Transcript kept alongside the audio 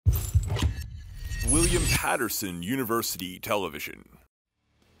William Patterson University Television.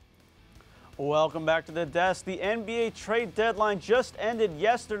 Welcome back to the desk. The NBA trade deadline just ended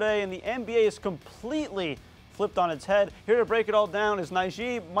yesterday, and the NBA is completely flipped on its head. Here to break it all down is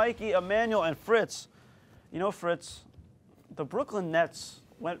Nijee, Mikey, Emanuel, and Phritz. You know, Phritz, the Brooklyn Nets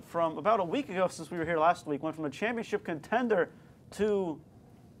went from, about a week ago since we were here last week, went from a championship contender to,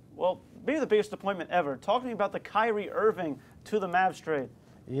 well, maybe the biggest appointment ever. Talking about the Kyrie Irving to the Mavs trade.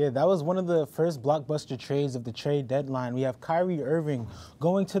 Yeah, that was one of the first blockbuster trades of the trade deadline. We have Kyrie Irving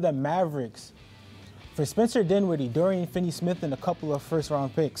going to the Mavericks for Spencer Dinwiddie, Dorian Finney-Smith, and a couple of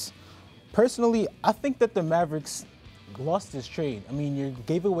first-round picks. Personally, I think that the Mavericks lost this trade. I mean, you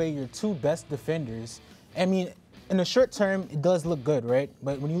gave away your two best defenders. I mean, in the short term, it does look good, right?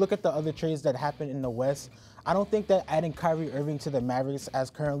 But when you look at the other trades that happened in the West, I don't think that adding Kyrie Irving to the Mavericks as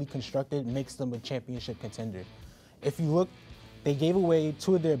currently constructed makes them a championship contender. If you look, they gave away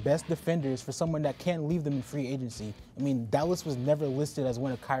two of their best defenders for someone that can't leave them in free agency. I mean, Dallas was never listed as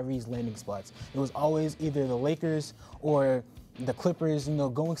one of Kyrie's landing spots. It was always either the Lakers or the Clippers, you know,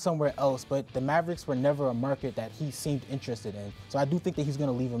 going somewhere else. But the Mavericks were never a market that he seemed interested in. So I do think that he's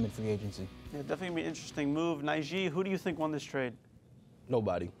going to leave them in free agency. Yeah, definitely going to be an interesting move. Nijee, who do you think won this trade?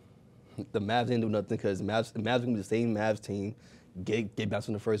 Nobody. The Mavs didn't do nothing because the Mavs are going to be the same Mavs team, get bounced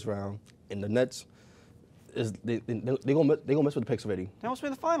in the first round. And the Nets, they're gonna mess with the picks already. They almost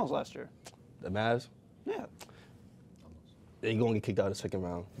made the finals last year. The Mavs? Yeah. They're going to get kicked out of the second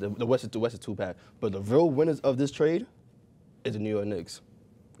round. The West is too bad. But the real winners of this trade is the New York Knicks.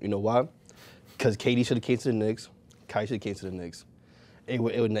 You know why? Because KD should have came to the Knicks. Kyrie should have came to the Knicks. It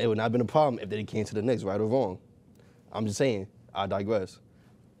would not have been a problem if they came to the Knicks, right or wrong. I'm just saying. I digress.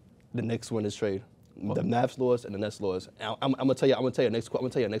 The Knicks win this trade. The Mavs lost and the Nets lost. I'm gonna tell you next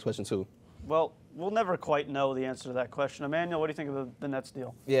question too. Well, we'll never quite know the answer to that question. Emanuel, what do you think of the Nets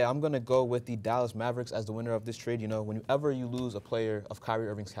deal? Yeah, I'm going to go with the Dallas Mavericks as the winner of this trade. You know, whenever you lose a player of Kyrie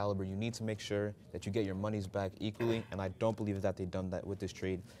Irving's caliber, you need to make sure that you get your monies back equally, and I don't believe that they've done that with this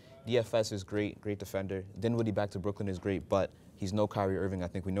trade. DFS is great defender. Dinwiddie back to Brooklyn is great, but he's no Kyrie Irving. I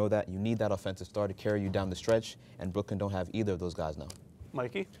think we know that. You need that offensive star to carry you down the stretch, and Brooklyn don't have either of those guys now.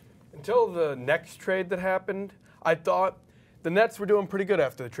 Mikey? Until the next trade that happened, I thought the Nets were doing pretty good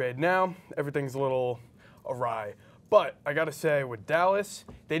after the trade. Now, everything's a little awry. But I got to say, with Dallas,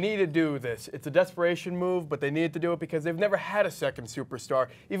 they need to do this. It's a desperation move, but they needed to do it because they've never had a second superstar,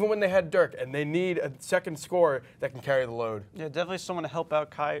 even when they had Dirk, and they need a second scorer that can carry the load. Yeah, definitely someone to help out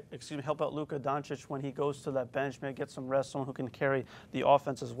Luka Doncic when he goes to that bench, maybe get some rest, someone who can carry the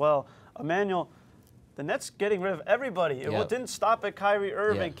offense as well. Emmanuel, the Nets getting rid of everybody. It didn't stop at Kyrie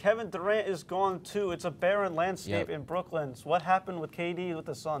Irving. Kevin Durant is gone too. It's a barren landscape in Brooklyn. So what happened with KD with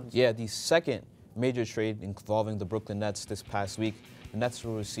the Suns? Yeah, the second major trade involving the Brooklyn Nets this past week. The Nets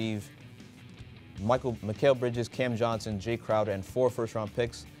will receive Micheal Bridges, Cam Johnson, Jay Crowder, and 4 first-round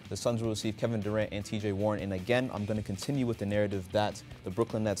picks. The Suns will receive Kevin Durant and TJ Warren. And again, I'm going to continue with the narrative that the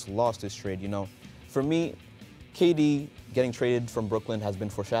Brooklyn Nets lost this trade. You know, for me, KD getting traded from Brooklyn has been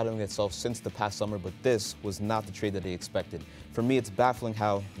foreshadowing itself since the past summer, but this was not the trade that they expected. For me, it's baffling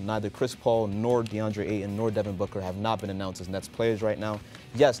how neither Chris Paul nor DeAndre Ayton nor Devin Booker have not been announced as Nets players right now.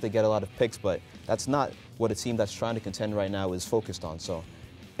 Yes, they get a lot of picks, but that's not what a team that's trying to contend right now is focused on. So,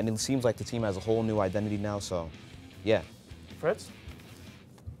 and it seems like the team has a whole new identity now, so yeah. Phritz?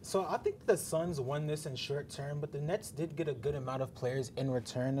 So I think the Suns won this in short term, but the Nets did get a good amount of players in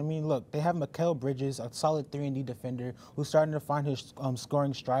return. I mean, look, they have Micheal Bridges, a solid 3-and-D defender who's starting to find his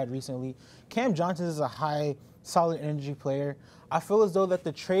scoring stride recently. Cam Johnson is a high, solid energy player. I feel as though that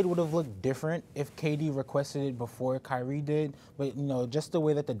the trade would have looked different if KD requested it before Kyrie did. But, you know, just the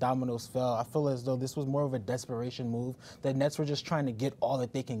way that the dominoes fell, I feel as though this was more of a desperation move. The Nets were just trying to get all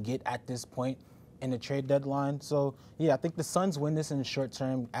that they can get at this point in the trade deadline. So, yeah, I think the Suns win this in the short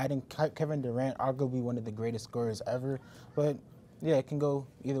term, adding Kevin Durant, arguably one of the greatest scorers ever. But, yeah, it can go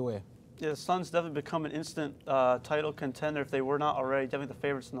either way. Yeah, the Suns definitely become an instant title contender if they were not already. Definitely the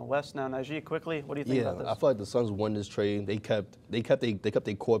favorites in the West now. Nijee, quickly, what do you think about this? I feel like the Suns won this trade. They kept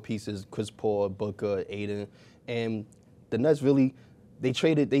their core pieces, Chris Paul, Booker, Ayton, and the Nets really they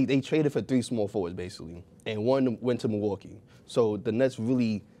traded for 3 small forwards basically, and one went to Milwaukee. So the Nets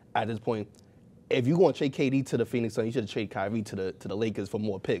really at this point, if you're going to trade KD to the Phoenix Suns, you should trade Kyrie to the Lakers for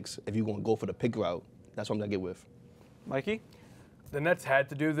more picks. If you're going to go for the pick route, that's what I'm going to get with. Mikey? The Nets had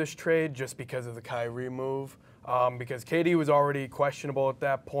to do this trade just because of the Kyrie move, because KD was already questionable at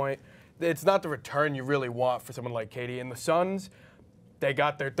that point. It's not the return you really want for someone like KD. And the Suns, they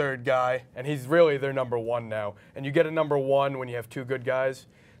got their 3rd guy, and he's really their number 1 now. And you get a number 1 when you have 2 good guys.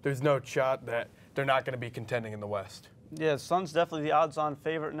 There's no shot that they're not going to be contending in the West. Yeah, Suns definitely the odds-on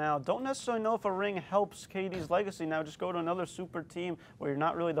favorite now. Don't necessarily know if a ring helps KD's legacy now. Just go to another super team where you're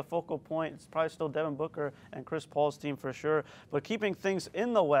not really the focal point. It's probably still Devin Booker and Chris Paul's team for sure. But keeping things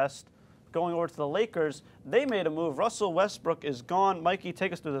in the West, going over to the Lakers, they made a move. Russell Westbrook is gone. Mikey,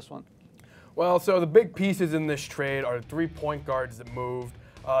 take us through this one. Well, so the big pieces in this trade are the 3 point guards that moved.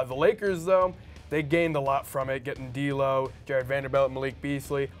 The Lakers, though, they gained a lot from it, getting D'Lo, Jared Vanderbilt, Malik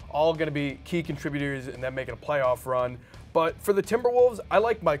Beasley, all going to be key contributors in them making a playoff run. But for the Timberwolves, I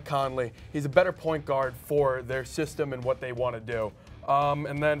like Mike Conley. He's a better point guard for their system and what they want to do.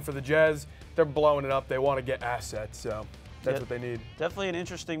 And then for the Jazz, they're blowing it up. They want to get assets, so that's what they need. Definitely an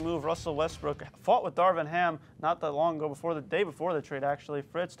interesting move. Russell Westbrook fought with Darvin Ham not that long ago, the day before the trade, actually.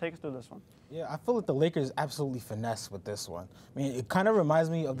 Fritz, take us through this one. Yeah, I feel like the Lakers absolutely finesse with this one. I mean, it kind of reminds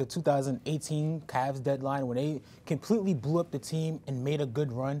me of the 2018 Cavs deadline when they completely blew up the team and made a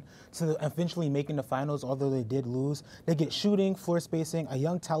good run to eventually making the finals, although they did lose. They get shooting, floor spacing, a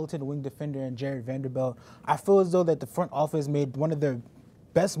young, talented wing defender in Jared Vanderbilt. I feel as though that the front office made one of their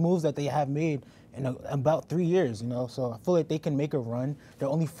best moves that they have made in about 3 years, So I feel like they can make a run. They're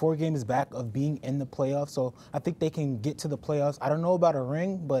only 4 games back of being in the playoffs, so I think they can get to the playoffs. I don't know about a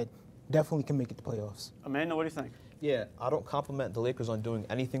ring, but definitely can make it to playoffs. Emanuel, what do you think? Yeah, I don't compliment the Lakers on doing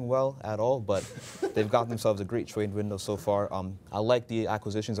anything well at all, but they've got themselves a great trade window so far. I like the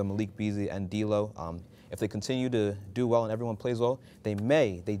acquisitions of Malik Beasley and D'Lo. If they continue to do well and everyone plays well,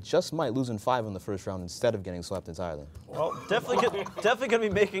 they just might lose in 5 in the first round instead of getting swept entirely. Well, definitely going to be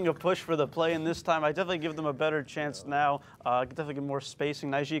making a push for the play-in this time. I definitely give them a better chance now. Definitely get more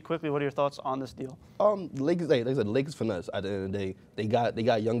spacing. Nijee, quickly, what are your thoughts on this deal? The Lakers, like I said, the Lakers finesse. At the end of the day, they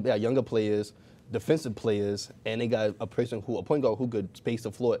got younger players, defensive players, and they got a point guard who could space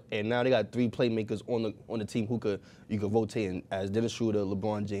the floor. And now they got 3 playmakers on the team who you could rotate in as Dennis Schroeder,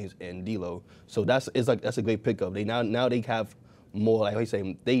 LeBron James, and D'Lo. So that's a great pickup. They now they have more, like I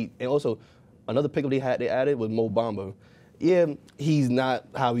say, and also another pickup they added was Mo Bamba. Yeah, he's not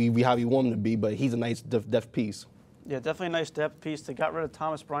how we want him to be, but he's a nice depth piece. Yeah, definitely a nice depth piece. They got rid of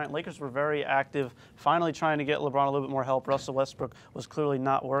Thomas Bryant. Lakers were very active, finally trying to get LeBron a little bit more help. Russell Westbrook was clearly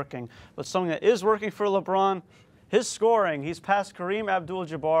not working. But something that is working for LeBron, his scoring. He's passed Kareem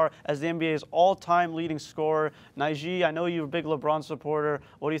Abdul-Jabbar as the NBA's all-time leading scorer. Nijee, I know you're a big LeBron supporter.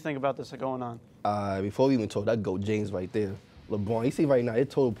 What do you think about this going on? Before we even talk, that GOAT James right there. LeBron, you see right now, his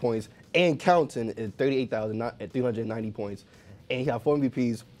total points and counting is 38,390 points. And he got 4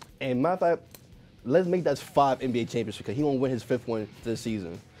 MVPs. And matter of fact, let's make that 5 NBA championships because he won't win his 5th one this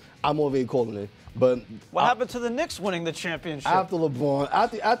season. I'm already calling it. But what happened to the Knicks winning the championship? After LeBron,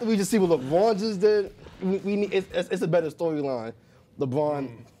 after we just see what LeBron just did, it's a better storyline. LeBron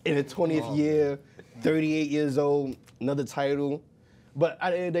in his 20th year, 38 years old, another title. But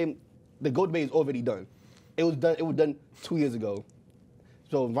at the end of the day, the GOAT debate is already done. It was done 2 years ago.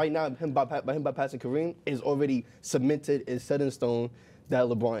 So right now, him bypassing Kareem is already cemented, is set in stone that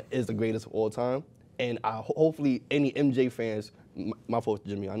LeBron is the greatest of all time. And hopefully any MJ fans, my fault,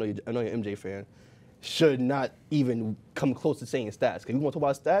 Jimmy, I know you're an MJ fan, should not even come close to saying stats. Because if you want to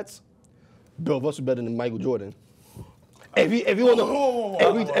talk about stats, Bill Russell better than Michael Jordan. If you want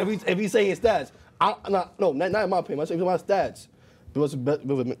to, if he's saying stats, not in my opinion. I'm saying about stats. Bill Russell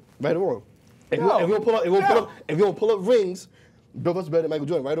better, right or wrong. If you don't pull up rings, Bill Russell better than Michael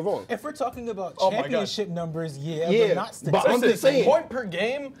Jordan, right or wrong? If we're talking about championship numbers, but not statistics. But I'm just saying. Point per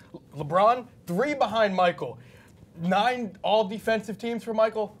game, LeBron, 3 behind Michael. 9 all defensive teams for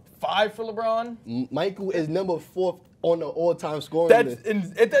Michael, 5 for LeBron. Michael is number 4 on the all-time scoring list.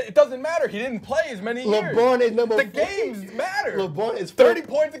 It doesn't matter. He didn't play as many years. LeBron is number 4. The games matter. LeBron is 30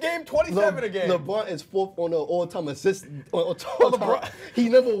 points a game, 27 a game. LeBron is 4th on the all-time assist. He's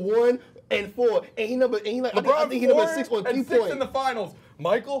number 1 and 4, and he number 6 on 3 points. 6 in the finals.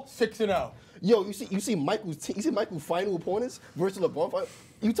 Michael 6-0. Yo, you see Michael's final opponents versus LeBron.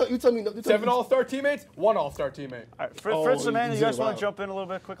 You tell me. 7 All-Star teammates, 1 All-Star teammate. All right, Fritz and Manny, you guys want to jump in a little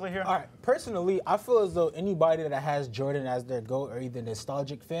bit quickly here? All right. Personally, I feel as though anybody that has Jordan as their GOAT are either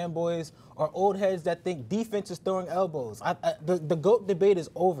nostalgic fanboys or old heads that think defense is throwing elbows. The GOAT debate is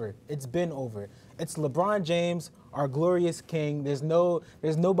over. It's been over. It's LeBron James, our glorious king. There's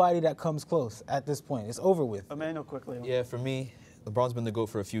nobody that comes close at this point. It's over with. Emanuel, quickly. Yeah, for me, LeBron's been the GOAT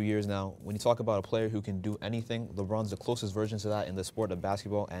for a few years now. When you talk about a player who can do anything, LeBron's the closest version to that in the sport of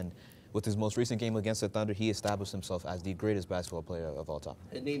basketball. And with his most recent game against the Thunder, he established himself as the greatest basketball player of all time.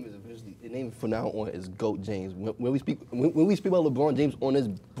 His name from now on is GOAT James. When we speak about LeBron James on his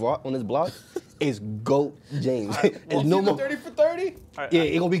block, it's GOAT James. It's no more 30 for 30. Yeah,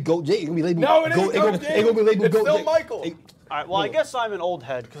 it's gonna be GOAT James. It's gonna be labeled. No, it ain't GOAT. GOAT James. It's gonna be labeled It's GOAT still James. Michael. All right, well, I guess I'm an old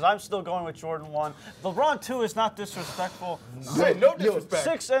head because I'm still going with Jordan 1. LeBron 2 is not disrespectful. No disrespect.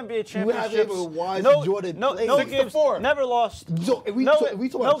 6 NBA championships. You haven't even watched Jordan play. No games, never lost. So if we talk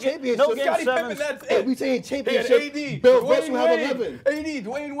about championships, no game Scottie sevens. Pippen, that's if it. we saying He had championship, AD, Bill Dwayne Russell have Wade, 11. AD,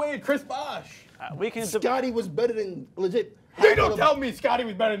 Dwayne Wade, Chris Bosh. We can Scotty was better than legit. They don't tell me Scotty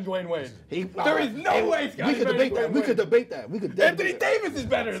was better than Dwayne Wade. There is no way Scotty We could debate that. We could debate that. We could Anthony definitely. Davis is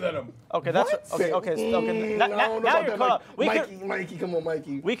better than him. Okay, that's okay. Now you're caught up. Mikey, come on,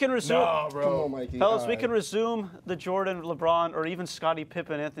 Mikey. We can resume. No, bro. Come on, Mikey. Fellas, All we right. can resume the Jordan, LeBron, or even Scottie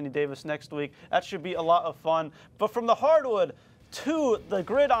Pippen, Anthony Davis next week. That should be a lot of fun. But from the hardwood to the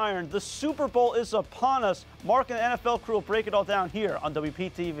gridiron, the Super Bowl is upon us. Mark and the NFL crew will break it all down here on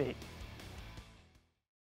WPTV.